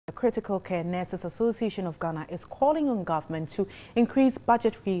Critical Care Nurses Association of Ghana is calling on government to increase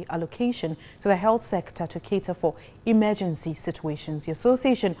budgetary allocation to the health sector to cater for emergency situations. The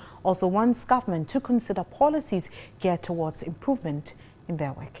association also wants government to consider policies geared towards improvement in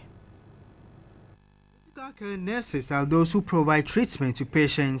their work. Critical care nurses are those who provide treatment to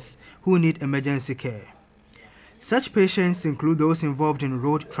patients who need emergency care. Such patients include those involved in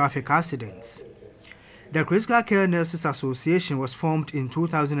road traffic accidents. The Critical Care Nurses Association was formed in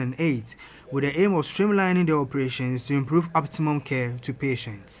 2008 with the aim of streamlining their operations to improve optimum care to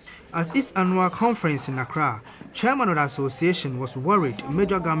patients. At its annual conference in Accra, Chairman of the association was worried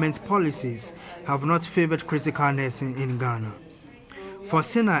major government policies have not favored critical nursing in Ghana.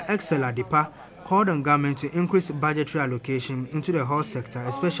 Faustina Excel-Adipa called on government to increase budgetary allocation into the health sector,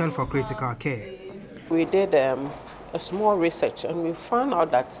 especially for critical care. We did a small research and we found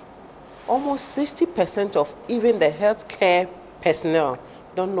out that almost 60% of even the healthcare personnel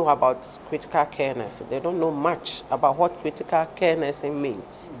don't know about critical care nursing. They don't know much about what critical care nursing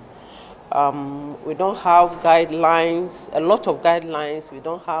means. We don't have guidelines, a lot of guidelines. We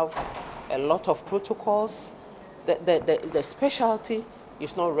don't have a lot of protocols. The specialty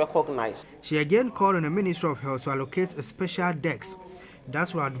is not recognized. She again called on the Ministry of Health to allocate a special desk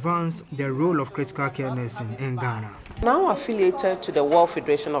that will advance the role of critical care nursing in Ghana. Now affiliated to the World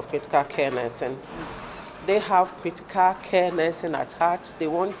Federation of Critical Care Nursing, they have critical care nursing at heart. They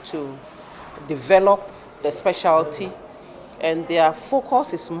want to develop the specialty, and their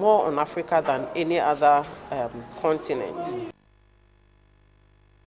focus is more on Africa than any other continent.